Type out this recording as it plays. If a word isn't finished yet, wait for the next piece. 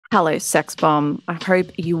Hello, sex bomb. I hope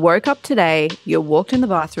you woke up today, you walked in the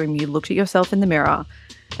bathroom, you looked at yourself in the mirror,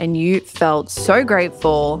 and you felt so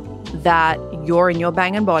grateful that you're in your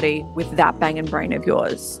banging body with that banging brain of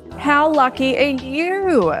yours. How lucky are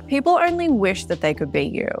you? People only wish that they could be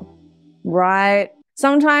you, right?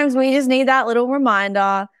 Sometimes we just need that little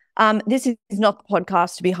reminder. This is not the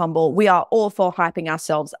podcast to be humble. We are all for hyping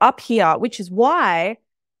ourselves up here, which is why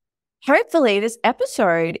hopefully this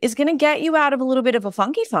episode is going to get you out of a little bit of a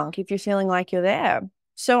funky funk if you're feeling like you're there.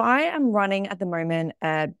 So I am running at the moment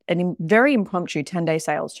a very impromptu 10-day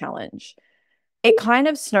sales challenge. It kind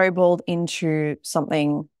of snowballed into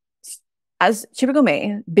something, as typical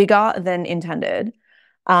me, bigger than intended.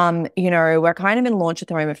 We're kind of in launch at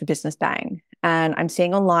the moment for Business Bang. And I'm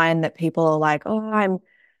seeing online that people are like, oh,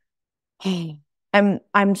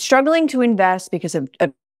 I'm struggling to invest because of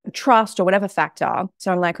trust or whatever factor.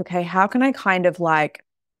 So I'm like, okay, how can I kind of like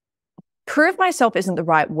prove myself isn't the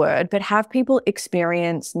right word, but have people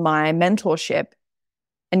experience my mentorship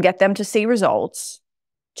and get them to see results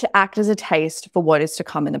to act as a taste for what is to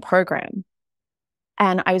come in the program.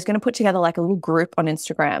 And I was going to put together like a little group on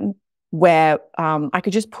Instagram where I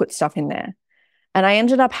could just put stuff in there. And I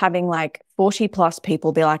ended up having like 40 plus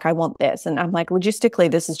people be like, I want this. And I'm like, logistically,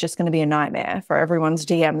 this is just going to be a nightmare for everyone's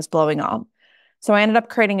DMs blowing up. So I ended up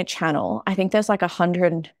creating a channel. I think there's like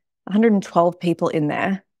 112 people in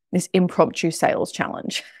there, this impromptu sales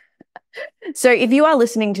challenge. So if you are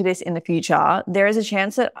listening to this in the future, there is a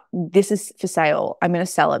chance that this is for sale. I'm going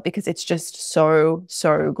to sell it because it's just so,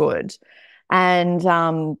 so good.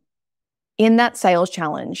 And in that sales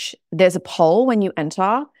challenge, there's a poll when you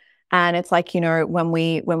enter. And it's like, when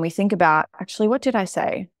we think about, actually, what did I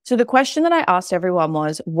say? So the question that I asked everyone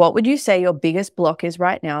was, what would you say your biggest block is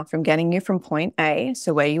right now from getting you from point A,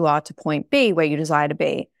 so where you are, to point B, where you desire to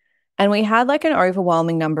be? And we had like an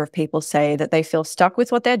overwhelming number of people say that they feel stuck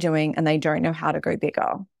with what they're doing and they don't know how to go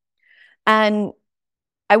bigger. And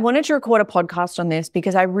I wanted to record a podcast on this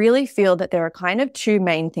because I really feel that there are kind of two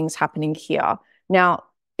main things happening here. Now,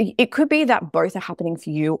 it could be that both are happening for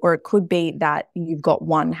you, or it could be that you've got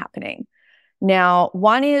one happening. Now,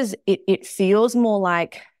 one is it feels more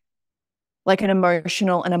like an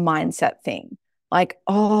emotional and a mindset thing. Like,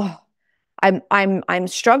 oh, I'm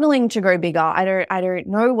struggling to go bigger. I don't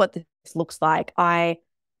know what this looks like. I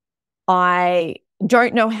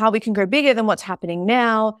don't know how we can go bigger than what's happening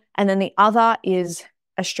now. And then the other is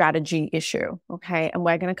a strategy issue. Okay. And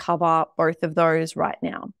we're going to cover both of those right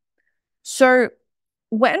now. So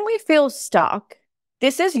when we feel stuck,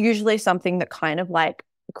 this is usually something that kind of like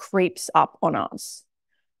creeps up on us,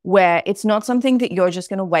 where it's not something that you're just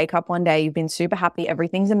going to wake up one day, you've been super happy,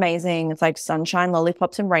 everything's amazing, it's like sunshine,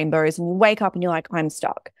 lollipops, and rainbows, and you wake up and you're like, I'm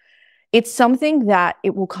stuck. It's something that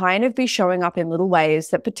it will kind of be showing up in little ways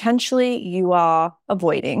that potentially you are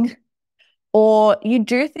avoiding, or you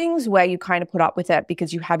do things where you kind of put up with it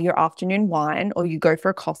because you have your afternoon wine, or you go for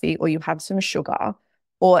a coffee, or you have some sugar.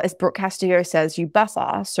 Or as Brooke Castillo says, you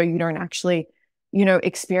buffer so you don't actually,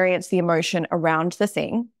 experience the emotion around the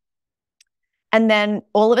thing. And then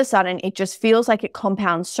all of a sudden, it just feels like it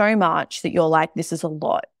compounds so much that you're like, this is a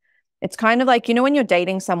lot. It's kind of like, when you're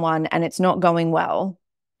dating someone and it's not going well,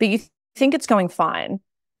 but you think it's going fine.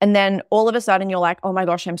 And then all of a sudden you're like, oh my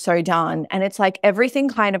gosh, I'm so done. And it's like everything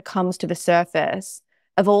kind of comes to the surface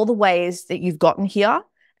of all the ways that you've gotten here.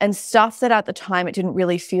 And stuff that at the time it didn't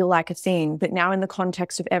really feel like a thing, but now in the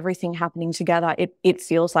context of everything happening together, it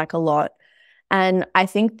feels like a lot. And I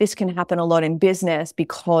think this can happen a lot in business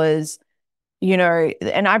because,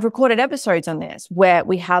 and I've recorded episodes on this where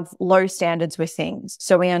we have low standards with things.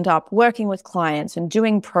 So we end up working with clients and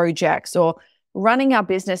doing projects or running our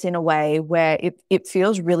business in a way where it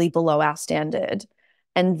feels really below our standard.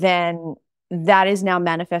 And then that is now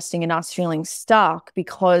manifesting in us feeling stuck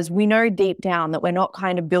because we know deep down that we're not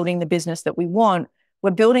kind of building the business that we want.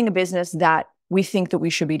 We're building a business that we think that we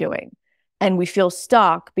should be doing. And we feel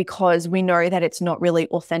stuck because we know that it's not really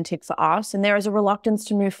authentic for us. And there is a reluctance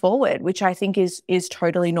to move forward, which I think is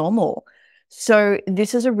totally normal. So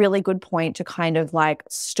this is a really good point to kind of like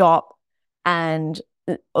stop and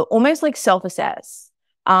almost like self-assess.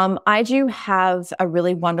 I do have a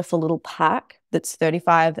really wonderful little pack that's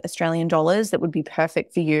 35 Australian dollars that would be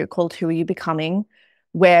perfect for you, called Who Are You Becoming,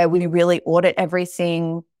 where we really audit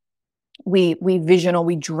everything. We vision or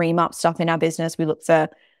we dream up stuff in our business. We look for,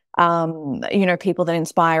 people that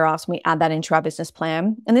inspire us, and we add that into our business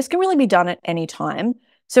plan. And this can really be done at any time.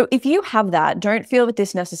 So if you have that, don't feel that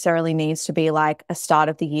this necessarily needs to be like a start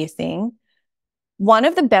of the year thing. One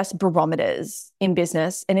of the best barometers in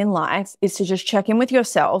business and in life is to just check in with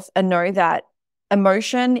yourself and know that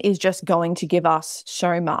emotion is just going to give us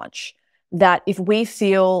so much. that if we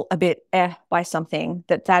feel a bit by something,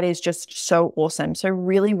 that is just so awesome. So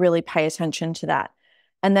really, really pay attention to that.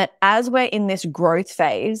 And that as we're in this growth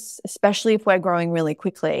phase, especially if we're growing really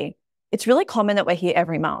quickly, it's really common that we're here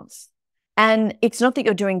every month. And it's not that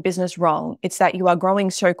you're doing business wrong. It's that you are growing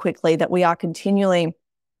so quickly that we are continually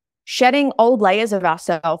shedding old layers of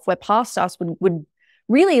ourselves where past us would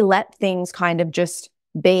really let things kind of just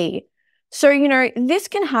be. So, this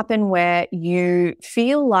can happen where you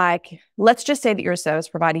feel like, let's just say that you're a service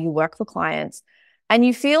provider, you work for clients, and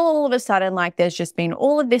you feel all of a sudden like there's just been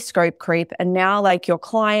all of this scope creep, and now like your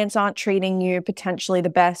clients aren't treating you potentially the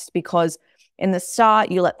best because in the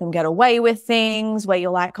start you let them get away with things where you're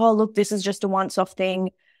like, oh, look, this is just a once-off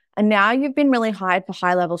thing. And now you've been really hired for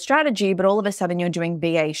high-level strategy, but all of a sudden you're doing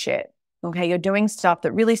VA shit. Okay, you're doing stuff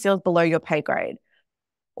that really feels below your pay grade,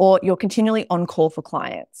 or you're continually on call for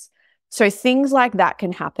clients. So things like that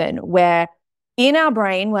can happen where in our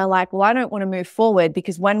brain, we're like, well, I don't want to move forward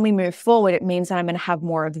because when we move forward, it means that I'm going to have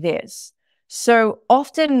more of this. So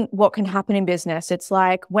often what can happen in business, it's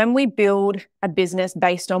like when we build a business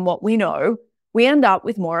based on what we know, we end up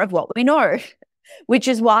with more of what we know, which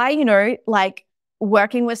is why, like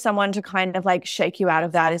working with someone to kind of like shake you out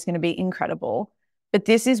of that is going to be incredible. But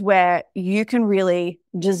this is where you can really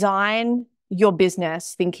design your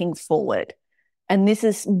business thinking forward. And this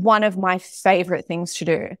is one of my favorite things to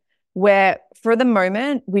do, where for the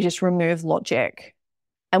moment, we just remove logic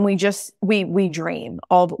and we dream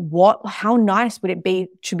of how nice would it be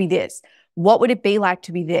to be this? What would it be like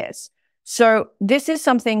to be this? So this is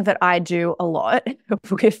something that I do a lot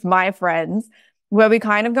with my friends, where we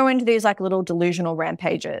kind of go into these like little delusional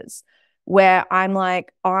rampages where I'm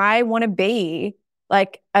like, I want to be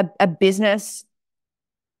like a business,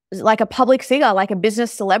 like a public figure, like a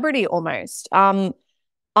business celebrity almost.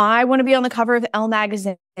 I want to be on the cover of Elle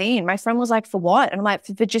magazine. My friend was like, for what? And I'm like,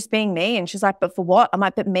 for just being me. And she's like, but for what? I'm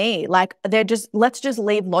like, but me. Like, let's just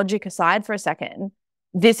leave logic aside for a second.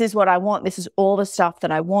 This is what I want. This is all the stuff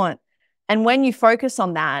that I want. And when you focus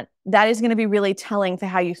on that, that is going to be really telling for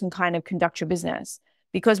how you can kind of conduct your business.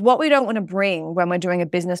 Because what we don't want to bring when we're doing a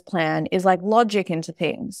business plan is like logic into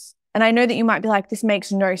things. And I know that you might be like, this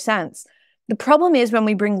makes no sense. The problem is when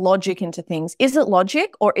we bring logic into things, is it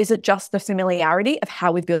logic or is it just the familiarity of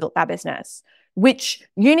how we've built our business? Which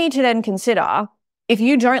you need to then consider. If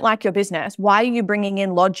you don't like your business, why are you bringing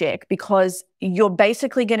in logic? Because you're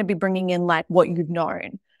basically going to be bringing in like what you've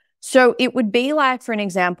known. So it would be like, for an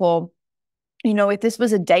example, if this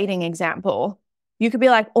was a dating example, you could be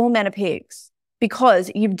like, all men are pigs,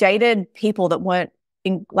 because you've dated people that weren't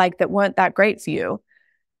that great for you.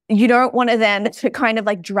 You don't want to then to kind of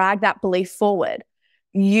like drag that belief forward.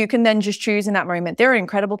 You can then just choose in that moment. There are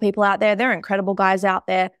incredible people out there. There are incredible guys out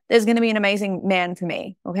there. There's going to be an amazing man for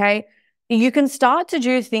me. Okay. You can start to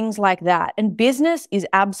do things like that. And business is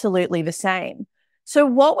absolutely the same. So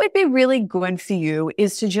what would be really good for you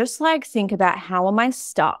is to just like think about, how am I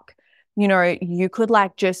stuck? You could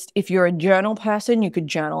like just, if you're a journal person, you could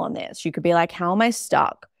journal on this. You could be like, how am I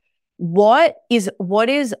stuck? What is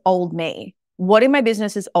old me? What in my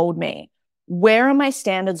business is old me? Where are my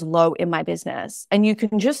standards low in my business? And you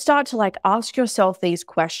can just start to like ask yourself these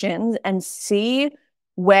questions and see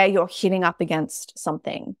where you're hitting up against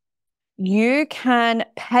something. You can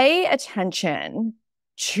pay attention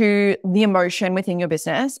to the emotion within your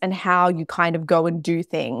business and how you kind of go and do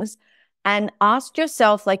things, and ask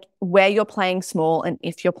yourself like where you're playing small and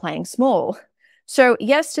if you're playing small. So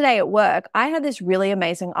yesterday at work, I had this really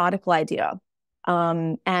amazing article idea.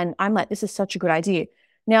 And I'm like, this is such a good idea.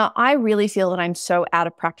 Now, I really feel that I'm so out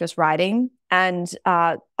of practice writing. And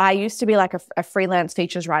I used to be like a freelance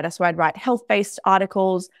features writer. So I'd write health-based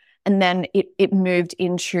articles, and then it moved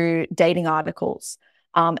into dating articles.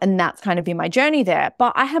 And that's kind of been my journey there.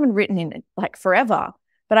 But I haven't written in it like forever.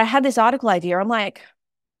 But I had this article idea. I'm like,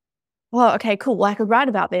 well, okay, cool. Well, I could write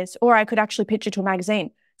about this, or I could actually pitch it to a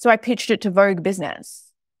magazine. So I pitched it to Vogue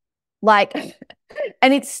Business. Like,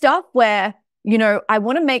 and it's stuff where, I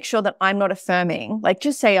want to make sure that I'm not affirming, like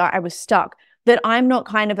just say I was stuck, that I'm not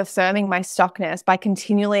kind of affirming my stuckness by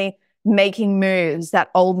continually making moves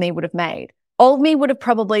that old me would have made. Old me would have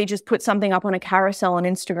probably just put something up on a carousel on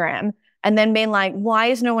Instagram and then been like, why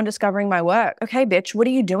is no one discovering my work? Okay, bitch, what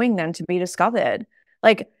are you doing then to be discovered?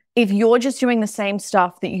 Like, if you're just doing the same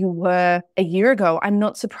stuff that you were a year ago, I'm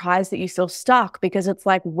not surprised that you feel stuck, because it's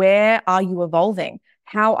like, where are you evolving?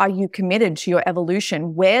 How are you committed to your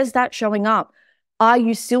evolution? Where's that showing up? Are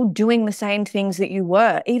you still doing the same things that you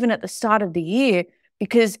were even at the start of the year?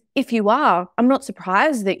 Because if you are, I'm not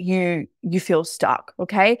surprised that you feel stuck,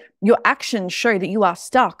 okay? Your actions show that you are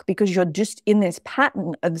stuck because you're just in this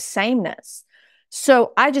pattern of sameness.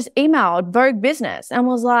 So I just emailed Vogue Business and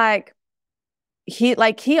was like, here,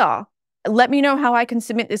 let me know how I can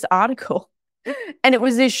submit this article. And it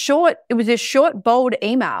was this short, bold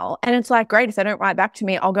email. And it's like, great, if they don't write back to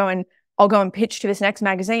me, I'll go and pitch to this next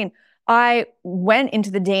magazine. I went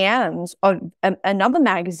into the DMs of another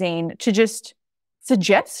magazine to just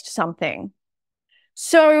suggest something.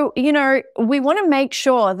 So, we want to make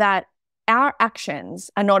sure that our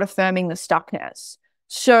actions are not affirming the stuckness.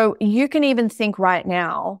 So you can even think right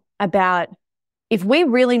now about, if we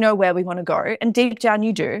really know where we want to go, and deep down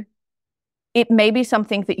you do, it may be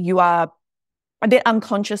something that you are a bit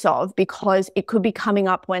unconscious of, because it could be coming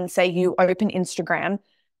up when, say, you open Instagram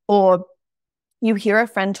or you hear a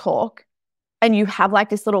friend talk and you have like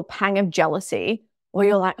this little pang of jealousy, or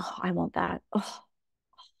you're like, oh, I want that.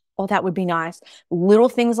 Oh, that would be nice. Little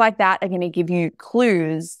things like that are going to give you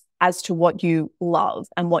clues as to what you love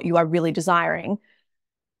and what you are really desiring.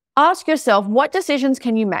 Ask yourself, what decisions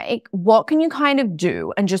can you make? What can you kind of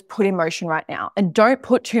do and just put in motion right now? And don't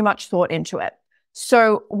put too much thought into it.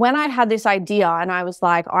 So when I had this idea and I was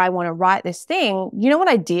like, I want to write this thing, you know what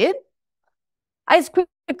I did? I just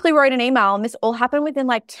quickly wrote an email, and this all happened within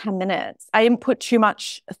like 10 minutes. I didn't put too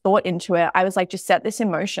much thought into it. I was like, just set this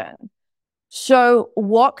in motion. So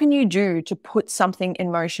what can you do to put something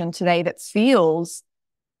in motion today that feels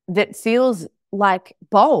like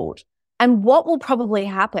bold? And what will probably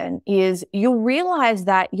happen is you'll realize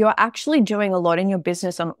that you're actually doing a lot in your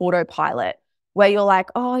business on autopilot, where you're like,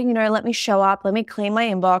 oh, let me show up, let me clean my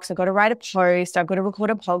inbox. I've got to write a post. I've got to record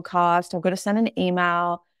a podcast. I've got to send an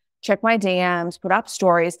email, check my DMs, put up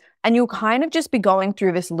stories. And you'll kind of just be going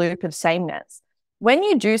through this loop of sameness. When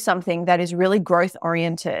you do something that is really growth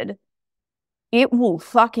oriented, it will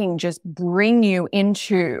fucking just bring you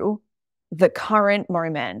into the current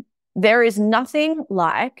moment. There is nothing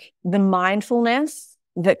like the mindfulness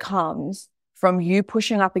that comes from you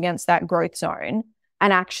pushing up against that growth zone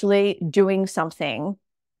and actually doing something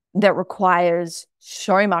that requires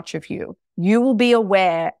so much of you. You will be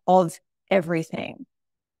aware of everything.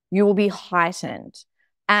 You will be heightened.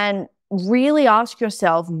 And really ask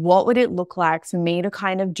yourself, what would it look like for me to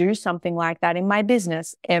kind of do something like that in my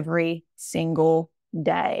business every single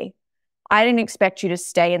day? I didn't expect you to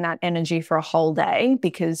stay in that energy for a whole day,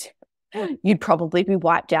 because you'd probably be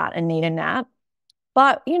wiped out and need a nap.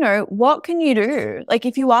 But, what can you do? Like,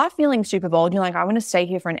 if you are feeling super bold, you're like, I want to stay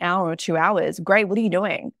here for an hour or 2 hours. Great. What are you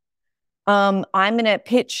doing? I'm going to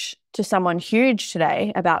pitch to someone huge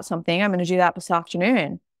today about something. I'm going to do that this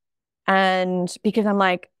afternoon. And because I'm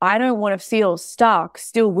like, I don't want to feel stuck,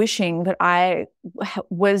 still wishing that I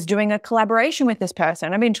was doing a collaboration with this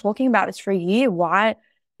person. I've been talking about this for a year. Why?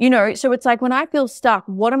 So it's like, when I feel stuck,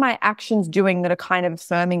 what are my actions doing that are kind of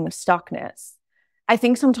affirming the stuckness? I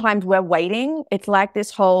think sometimes we're waiting. It's like this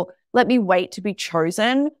whole, let me wait to be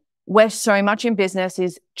chosen, where so much in business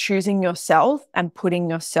is choosing yourself and putting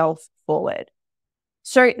yourself forward.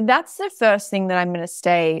 So that's the first thing that I'm going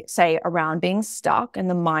to say around being stuck and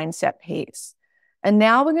the mindset piece. And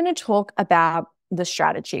now we're going to talk about the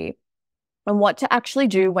strategy and what to actually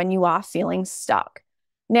do when you are feeling stuck.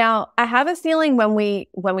 Now, I have a feeling when we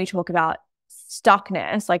talk about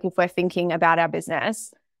stuckness, like if we're thinking about our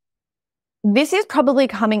business, this is probably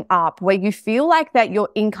coming up where you feel like that your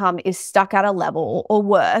income is stuck at a level, or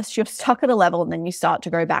worse, you're stuck at a level and then you start to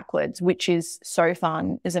go backwards, which is so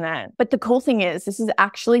fun, isn't it? But the cool thing is, this is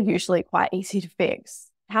actually usually quite easy to fix.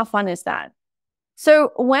 How fun is that?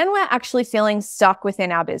 So when we're actually feeling stuck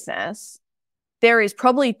within our business, there is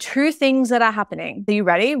probably two things that are happening. Are you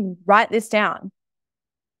ready? Write this down.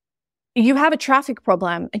 You have a traffic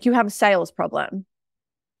problem and you have a sales problem.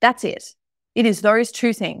 That's it. It is those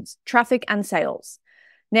two things, traffic and sales.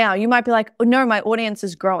 Now, you might be like, oh, no, my audience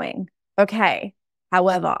is growing. Okay.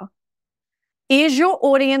 However, is your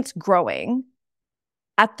audience growing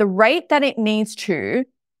at the rate that it needs to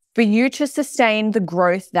for you to sustain the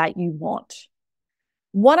growth that you want?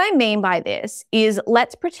 What I mean by this is,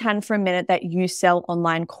 let's pretend for a minute that you sell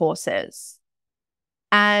online courses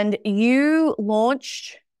and you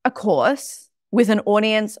launched a course with an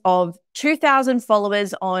audience of 2,000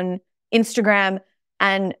 followers on Instagram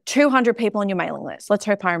and 200 people on your mailing list. Let's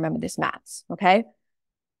hope I remember this maths, okay?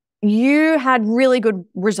 You had really good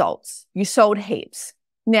results. You sold heaps.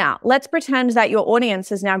 Now, let's pretend that your audience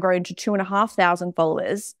has now grown to 2,500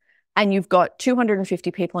 followers and you've got 250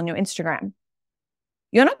 people on your Instagram.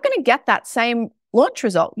 You're not going to get that same launch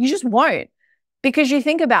result. You just won't. Because you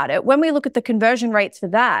think about it, when we look at the conversion rates for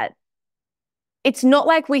that, it's not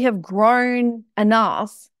like we have grown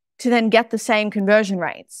enough to then get the same conversion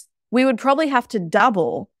rates. We would probably have to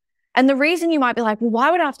double. And the reason you might be like, well, why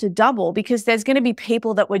would I have to double? Because there's going to be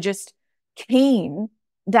people that were just keen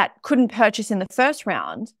that couldn't purchase in the first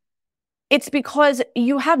round, it's because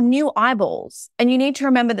you have new eyeballs. And you need to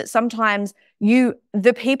remember that sometimes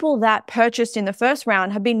the people that purchased in the first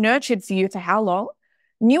round have been nurtured for you for how long?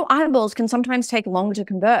 New eyeballs can sometimes take longer to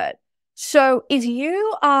convert. So if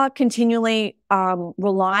you are continually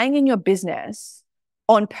relying in your business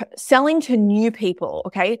on selling to new people,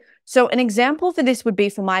 okay? So an example for this would be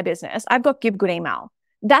for my business. I've got Give Good Email.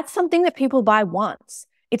 That's something that people buy once.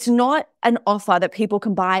 It's not an offer that people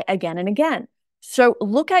can buy again and again. So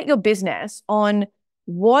look at your business on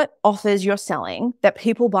what offers you're selling that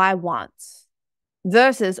people buy once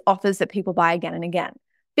versus offers that people buy again and again.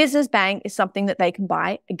 Business Bang is something that they can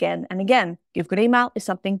buy again and again. Give Good Email is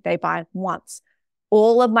something they buy once.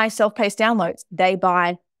 All of my self-paced downloads, they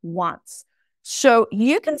buy once. So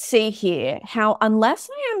you can see here how unless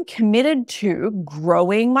I am committed to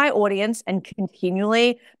growing my audience and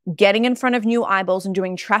continually getting in front of new eyeballs and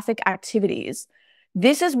doing traffic activities,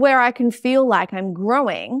 this is where I can feel like I'm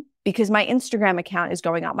growing because my Instagram account is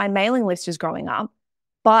going up, my mailing list is growing up,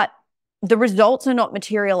 but the results are not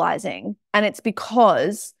materializing. And it's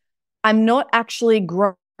because I'm not actually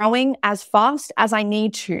growing as fast as I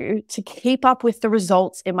need to keep up with the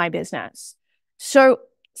results in my business. So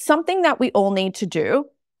something that we all need to do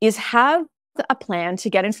is have a plan to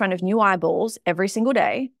get in front of new eyeballs every single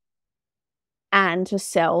day and to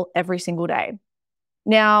sell every single day.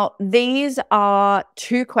 Now, these are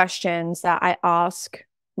two questions that I ask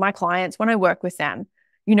my clients when I work with them.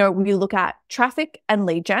 We look at traffic and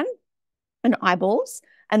lead gen and eyeballs,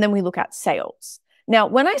 and then we look at sales. Now,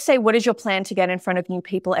 when I say, what is your plan to get in front of new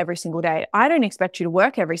people every single day? I don't expect you to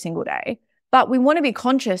work every single day, but we want to be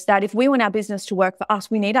conscious that if we want our business to work for us,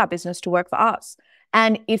 we need our business to work for us.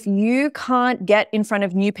 And if you can't get in front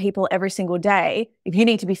of new people every single day, if you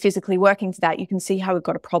need to be physically working for that, you can see how we've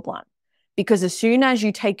got a problem. Because as soon as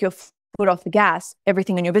you take your foot off the gas,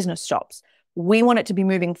 everything in your business stops. We want it to be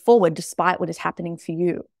moving forward despite what is happening for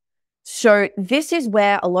you. So this is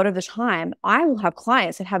where a lot of the time I will have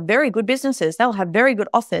clients that have very good businesses. They'll have very good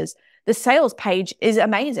offers. The sales page is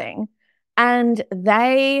amazing. And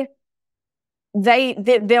they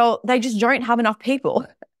just don't have enough people.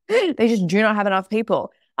 They just do not have enough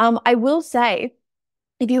people. I will say,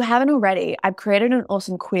 if you haven't already, I've created an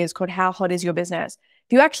awesome quiz called How Hot Is Your Business?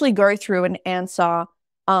 If you actually go through and answer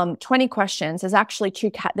 20 questions, there's actually two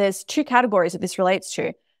categories that this relates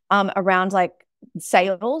to around like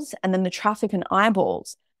sales and then the traffic and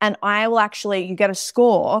eyeballs. And you get a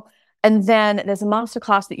score, and then there's a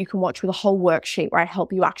masterclass that you can watch with a whole worksheet where I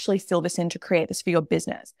help you actually fill this in to create this for your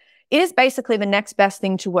business. It is basically the next best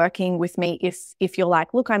thing to working with me if you're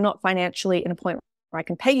like, look, I'm not financially in a point where I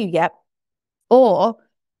can pay you yet, or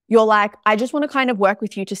you're like, I just want to kind of work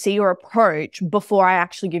with you to see your approach before I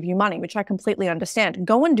actually give you money, which I completely understand.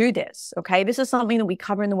 Go and do this, okay? This is something that we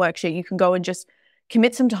cover in the worksheet. You can go and just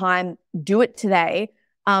commit some time, do it today.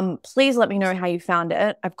 Please let me know how you found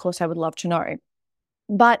it. Of course, I would love to know.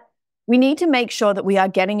 But we need to make sure that we are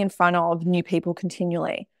getting in front of new people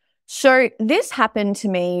continually. So this happened to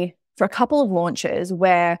me for a couple of launches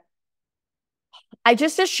where I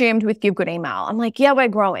just assumed with Give Good Email, I'm like, yeah, we're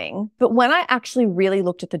growing. But when I actually really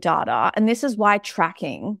looked at the data, and this is why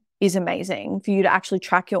tracking is amazing for you to actually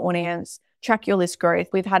track your audience, track your list growth.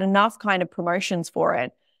 We've had enough kind of promotions for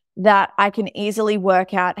it that I can easily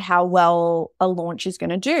work out how well a launch is going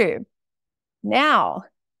to do. Now,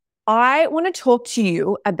 I want to talk to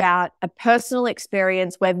you about a personal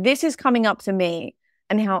experience where this is coming up for me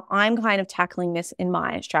and how I'm kind of tackling this in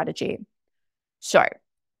my strategy. So,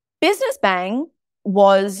 Business Bang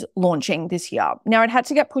was launching this year. Now, it had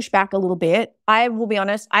to get pushed back a little bit. I will be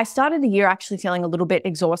honest, I started the year actually feeling a little bit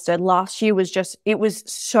exhausted. Last year was it was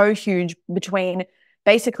so huge between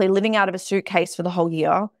basically living out of a suitcase for the whole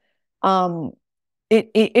year.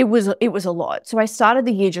 It was a lot. So I started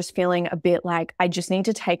the year just feeling a bit like I just need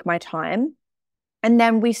to take my time. And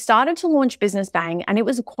then we started to launch Business Bang, and it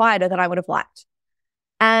was quieter than I would have liked.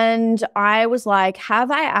 And I was like,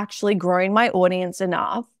 have I actually grown my audience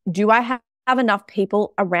enough? Do I have enough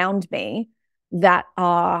people around me that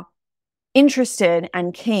are interested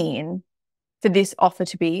and keen for this offer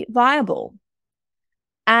to be viable?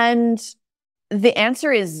 And the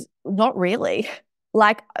answer is not really.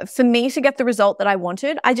 Like, for me to get the result that I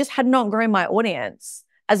wanted, I just had not grown my audience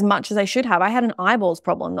as much as I should have. I had an eyeballs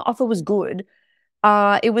problem. The offer was good.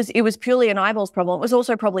 It was purely an eyeballs problem. It was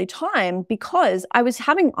also probably time, because I was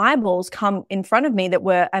having eyeballs come in front of me that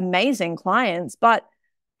were amazing clients, but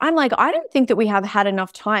I'm like, I don't think that we have had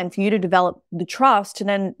enough time for you to develop the trust to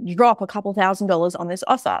then drop a couple $1,000s on this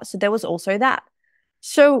offer. So there was also that.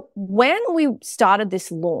 So when we started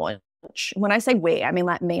this launch, when I say we, I mean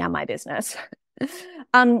like me and my business.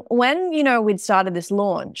 When, we'd started this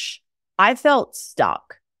launch, I felt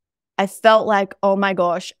stuck. I felt like, oh my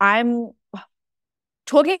gosh, I'm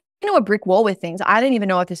talking to a brick wall with things. I don't even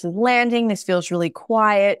know if this is landing. This feels really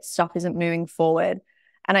quiet. Stuff isn't moving forward.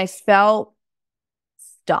 And I felt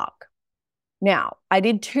stuck. Now, I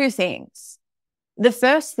did two things. The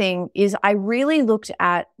first thing is I really looked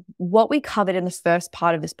at what we covered in this first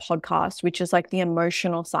part of this podcast, which is like the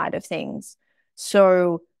emotional side of things.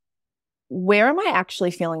 So where am I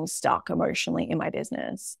actually feeling stuck emotionally in my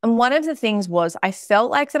business? And one of the things was I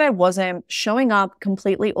felt like that I wasn't showing up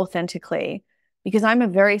completely authentically because I'm a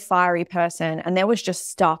very fiery person and there was just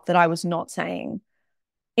stuff that I was not saying.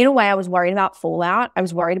 In a way, I was worried about fallout. I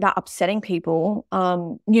was worried about upsetting people.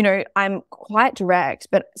 I'm quite direct,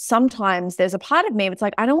 but sometimes there's a part of me that's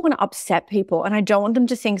like, I don't want to upset people and I don't want them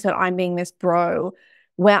to think that I'm being this bro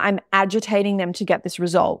where I'm agitating them to get this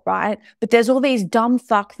result, right? But there's all these dumb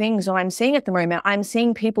fuck things that I'm seeing at the moment. I'm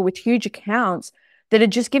seeing people with huge accounts that are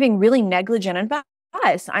just giving really negligent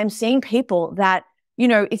advice. I'm seeing people that,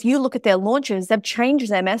 if you look at their launches, they've changed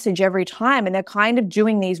their message every time and they're kind of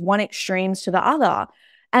doing these one extremes to the other.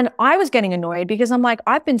 And I was getting annoyed because I'm like,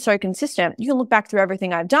 I've been so consistent. You can look back through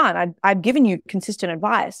everything I've done. I've given you consistent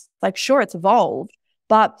advice. Like, sure, it's evolved,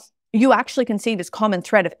 but you actually can see this common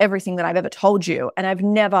thread of everything that I've ever told you. And I've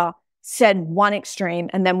never said one extreme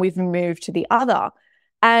and then we've moved to the other.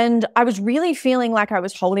 And I was really feeling like I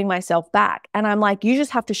was holding myself back. And I'm like, you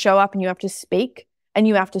just have to show up and you have to speak and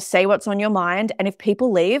you have to say what's on your mind. And if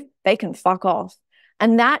people leave, they can fuck off.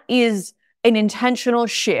 And that is an intentional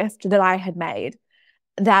shift that I had made.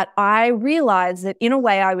 That I realized that in a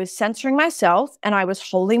way I was censoring myself and I was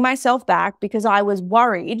holding myself back because I was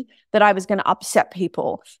worried that I was going to upset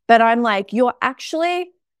people. But I'm like, you're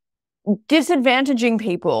actually disadvantaging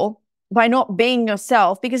people by not being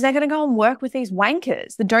yourself because they're going to go and work with these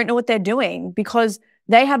wankers that don't know what they're doing because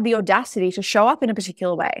they have the audacity to show up in a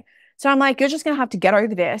particular way. So I'm like, you're just going to have to get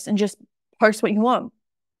over this and just post what you want.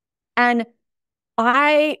 And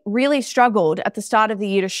I really struggled at the start of the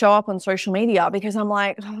year to show up on social media because I'm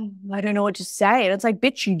like, oh, I don't know what to say. And it's like,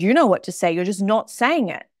 bitch, you do know what to say. You're just not saying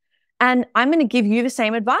it. And I'm going to give you the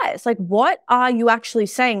same advice. Like, what are you actually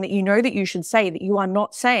saying that you know that you should say that you are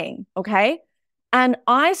not saying? Okay. And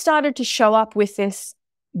I started to show up with this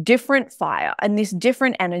different fire and this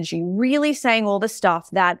different energy, really saying all the stuff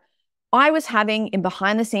that I was having in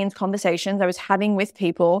behind the scenes conversations I was having with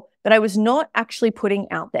people that I was not actually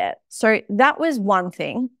putting out there. So that was one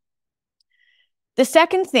thing. The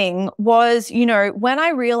second thing was, when I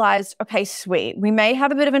realized, okay, sweet, we may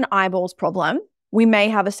have a bit of an eyeballs problem. We may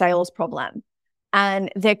have a sales problem.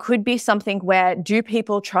 And there could be something where, do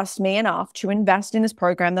people trust me enough to invest in this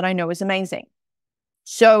program that I know is amazing?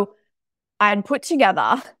 So I had put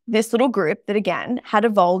together this little group that, again, had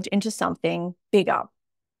evolved into something bigger,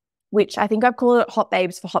 which I think I've called it Hot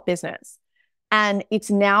Babes for Hot Business. And it's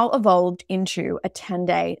now evolved into a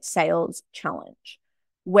 10-day sales challenge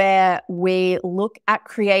where we look at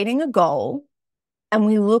creating a goal and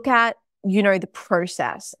we look at, the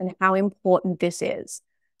process and how important this is.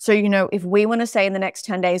 So, if we want to say in the next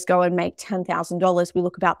 10 days, go and make $10,000, we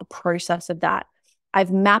look about the process of that.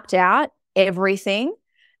 I've mapped out everything.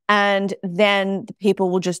 And then the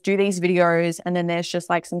people will just do these videos. And then there's just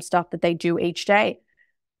like some stuff that they do each day.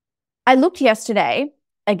 I looked yesterday,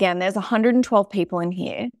 again, there's 112 people in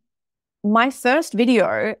here. My first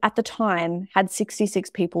video at the time had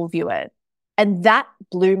 66 people view it. And that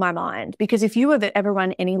blew my mind because if you have ever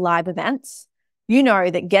run any live events, you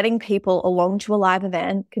know that getting people along to a live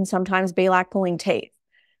event can sometimes be like pulling teeth.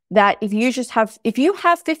 That if you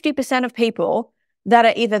have 50% of people that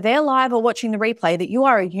are either there live or watching the replay, that you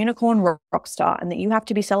are a unicorn rock star and that you have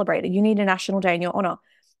to be celebrated. You need a national day in your honor.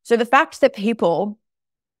 So the fact that people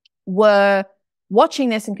were watching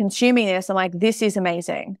this and consuming this, I'm like, this is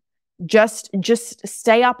amazing. Just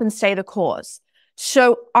stay up and stay the course.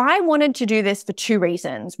 So I wanted to do this for two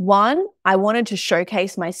reasons. One, I wanted to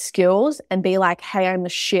showcase my skills and be like, hey, I'm the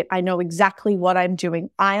shit. I know exactly what I'm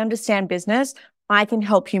doing. I understand business. I can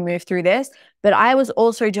help you move through this. But I was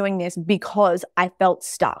also doing this because I felt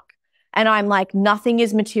stuck. And I'm like, nothing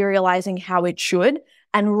is materializing how it should.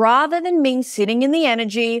 And rather than me sitting in the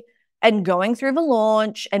energy and going through the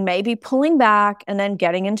launch and maybe pulling back and then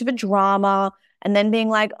getting into the drama and then being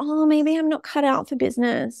like, oh, maybe I'm not cut out for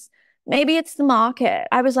business. Maybe it's the market.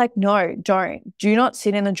 I was like, no, don't. Do not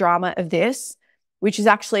sit in the drama of this, which is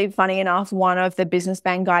actually, funny enough, one of the business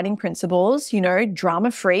bang guiding principles, drama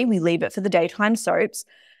free. We leave it for the daytime soaps.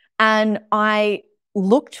 And I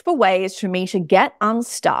looked for ways for me to get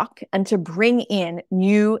unstuck and to bring in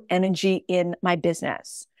new energy in my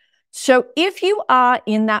business. So if you are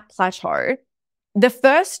in that plateau,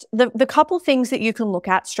 the couple things that you can look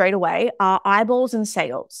at straight away are eyeballs and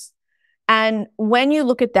sales. And when you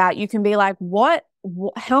look at that, you can be like,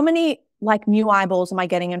 how many like new eyeballs am I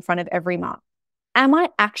getting in front of every month? Am I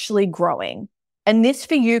actually growing? And this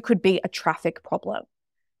for you could be a traffic problem.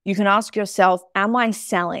 You can ask yourself, am I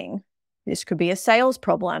selling? This could be a sales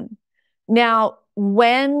problem. Now,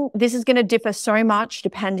 when this is going to differ so much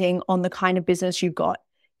depending on the kind of business you've got.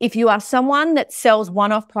 If you are someone that sells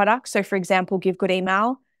one-off products, so for example, Give Good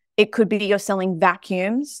Email, it could be you're selling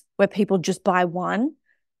vacuums where people just buy one.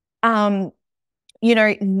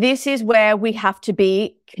 This is where we have to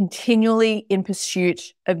be continually in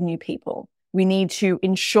pursuit of new people. We need to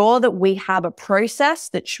ensure that we have a process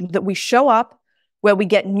that we show up where we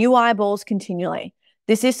get new eyeballs continually.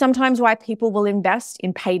 This is sometimes why people will invest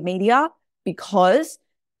in paid media, because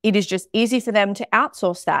it is just easy for them to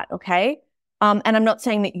outsource that, okay? And I'm not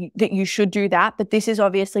saying that you should do that, but this is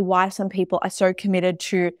obviously why some people are so committed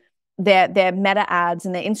to their Meta ads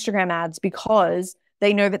and their Instagram ads, because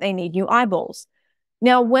they know that they need new eyeballs.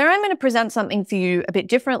 Now, where I'm going to present something for you a bit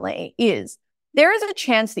differently is there is a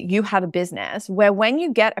chance that you have a business where when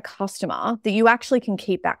you get a customer, that you actually can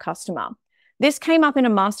keep that customer. This came up in a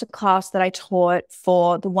masterclass that I taught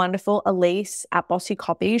for the wonderful Elise at Bossy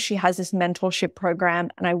Copy. She has this mentorship program,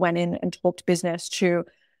 and I went in and talked business to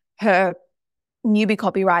her newbie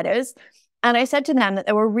copywriters. And I said to them that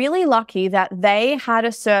they were really lucky that they had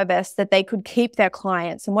a service that they could keep their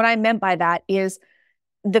clients. And what I meant by that is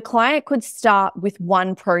the client could start with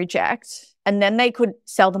one project and then they could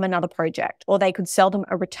sell them another project, or they could sell them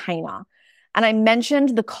a retainer. And I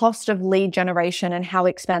mentioned the cost of lead generation and how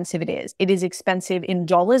expensive it is. It is expensive in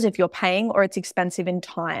dollars if you're paying, or it's expensive in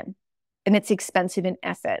time, and it's expensive in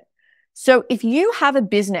effort. So if you have a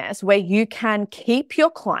business where you can keep your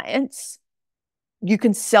clients, you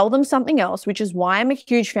can sell them something else, which is why I'm a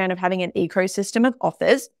huge fan of having an ecosystem of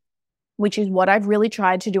offers, which is what I've really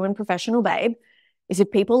tried to do in Professional Babe, is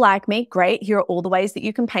if people like me, great, here are all the ways that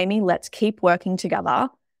you can pay me. Let's keep working together.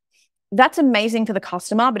 That's amazing for the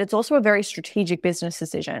customer, but it's also a very strategic business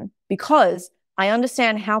decision because I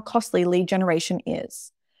understand how costly lead generation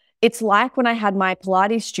is. It's like when I had my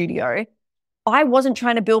Pilates studio, I wasn't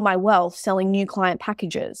trying to build my wealth selling new client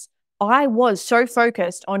packages. I was so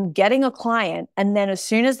focused on getting a client, and then as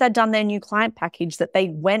soon as they'd done their new client package, that they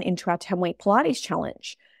went into our 10-week Pilates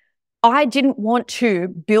challenge. I didn't want to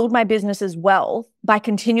build my business as well by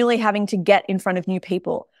continually having to get in front of new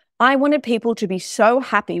people. I wanted people to be so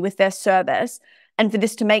happy with their service and for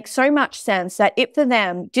this to make so much sense that it for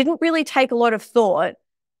them didn't really take a lot of thought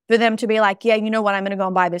for them to be like, yeah, you know what, I'm going to go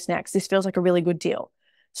and buy this next. This feels like a really good deal.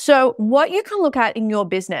 So what you can look at in your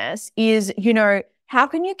business is, how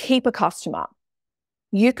can you keep a customer?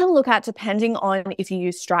 You can look at, depending on if you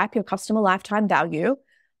use Stripe, your customer lifetime value.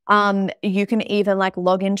 You can even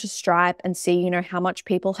log into Stripe and see, how much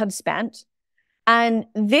people have spent. And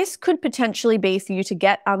this could potentially be for you to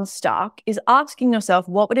get unstuck, is asking yourself,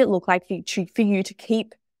 what would it look like for you to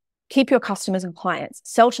keep your customers and clients,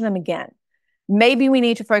 sell to them again? Maybe we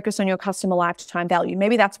need to focus on your customer lifetime value.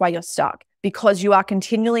 Maybe that's why you're stuck, because you are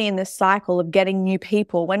continually in this cycle of getting new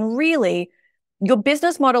people when really your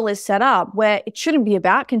business model is set up where it shouldn't be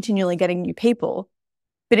about continually getting new people,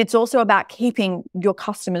 but it's also about keeping your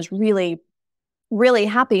customers really, really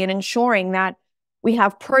happy and ensuring that we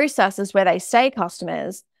have processes where they stay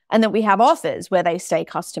customers and that we have offers where they stay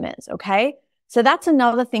customers, okay? So that's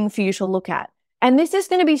another thing for you to look at. And this is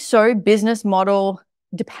going to be so business model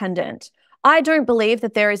dependent. I don't believe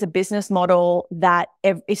that there is a business model that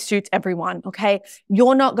suits everyone, okay?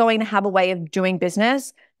 You're not going to have a way of doing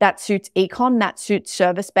business that suits ecom, that suits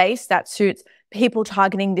service-based, that suits people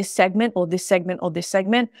targeting this segment or this segment or this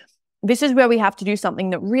segment. This is where we have to do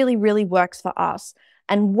something that really, really works for us.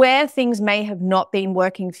 And where things may have not been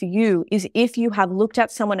working for you is if you have looked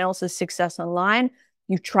at someone else's success online,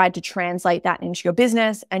 you've tried to translate that into your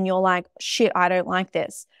business and you're like, shit, I don't like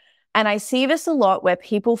this. And I see this a lot where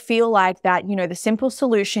people feel like that, the simple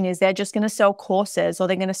solution is they're just going to sell courses or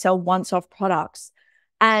they're going to sell once-off products.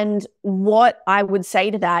 And what I would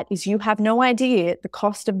say to that is you have no idea the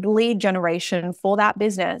cost of lead generation for that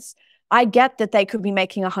business. I get that they could be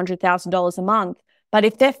making $100,000 a month, but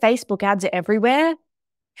if their Facebook ads are everywhere,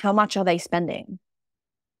 how much are they spending?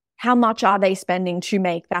 How much are they spending to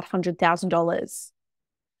make that $100,000?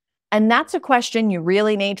 And that's a question you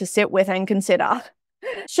really need to sit with and consider.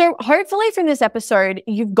 So hopefully from this episode,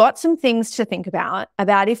 you've got some things to think about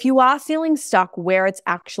if you are feeling stuck, where it's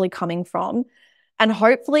actually coming from. And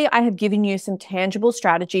hopefully I have given you some tangible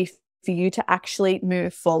strategy for you to actually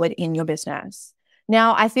move forward in your business.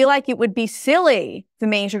 Now, I feel like it would be silly for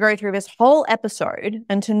me to go through this whole episode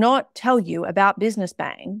and to not tell you about Business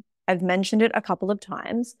Bang. I've mentioned it a couple of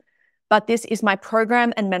times, but this is my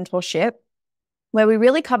program and mentorship where we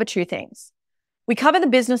really cover two things. We cover the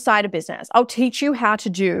business side of business. I'll teach you how to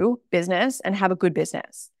do business and have a good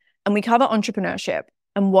business. And we cover entrepreneurship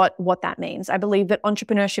and what that means. I believe that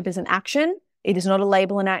entrepreneurship is an action. It is not a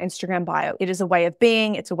label in our Instagram bio. It is a way of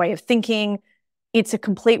being. It's a way of thinking. It's a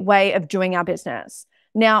complete way of doing our business.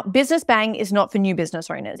 Now, Business Bang is not for new business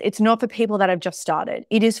owners. It's not for people that have just started.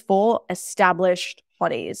 It is for established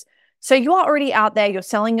hotties. So you are already out there, you're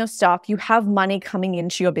selling your stuff, you have money coming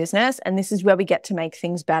into your business, and this is where we get to make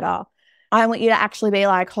things better. I want you to actually be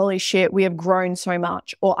like, holy shit, we have grown so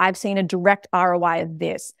much, or I've seen a direct ROI of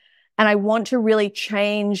this. And I want to really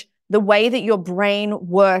change the way that your brain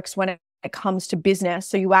works when it comes to business.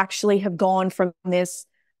 So you actually have gone from this,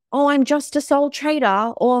 oh, I'm just a sole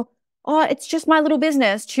trader, or, oh, it's just my little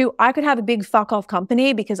business, to I could have a big fuck off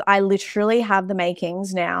company because I literally have the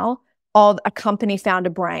makings now of a company founder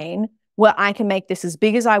brain where I can make this as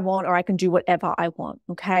big as I want, or I can do whatever I want.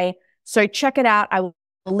 Okay. So check it out. I will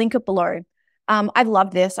link it below. I've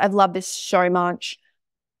loved this. I've loved this so much.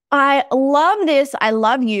 I love this. I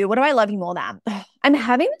love you. What do I love you more than? I'm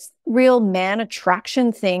having this real man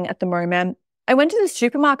attraction thing at the moment. I went to the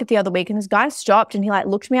supermarket the other week and this guy stopped and he like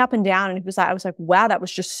looked me up and down and he was like, I was like, wow, that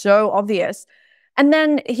was just so obvious. And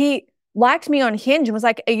then he liked me on Hinge and was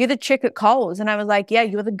like, are you the chick at Kohl's? And I was like, yeah,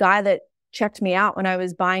 you're the guy that checked me out when I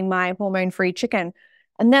was buying my hormone-free chicken.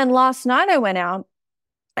 And then last night I went out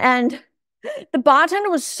and the bartender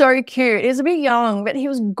was so cute. He was a bit young, but he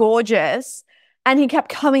was gorgeous. And he kept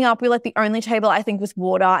coming up. We were like the only table, I think, with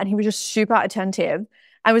water. And he was just super attentive.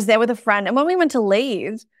 I was there with a friend. And when we went to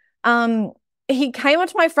leave, he came up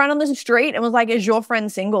to my friend on the street and was like, is your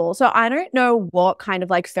friend single? So I don't know what kind of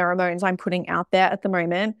like pheromones I'm putting out there at the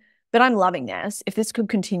moment, but I'm loving this. If this could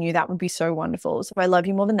continue, that would be so wonderful. So I love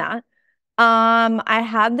you more than that. I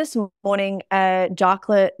had this morning a dark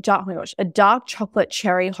chocolate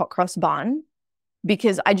cherry hot cross bun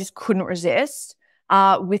because I just couldn't resist,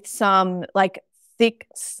 with some like thick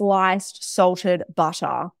sliced salted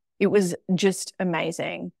butter. It was just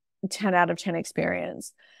amazing. 10 out of 10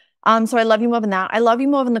 experience. So I love you more than that. I love you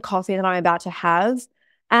more than the coffee that I'm about to have.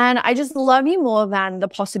 And I just love you more than the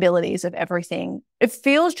possibilities of everything. It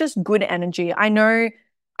feels just good energy. I know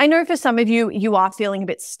for some of you, you are feeling a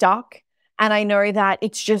bit stuck. And I know that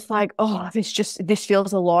it's just like, oh, this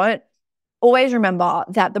feels a lot. Always remember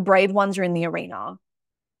that the brave ones are in the arena.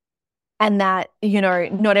 And that, you know,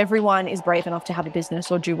 not everyone is brave enough to have a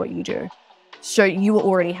business or do what you do. So you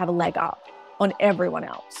already have a leg up on everyone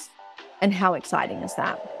else. And how exciting is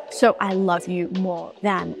that? So I love you more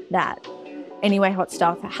than that. Anyway, hot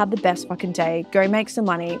stuff, have the best fucking day. Go make some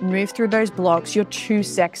money, move through those blocks. You're too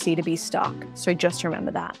sexy to be stuck. So just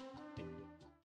remember that.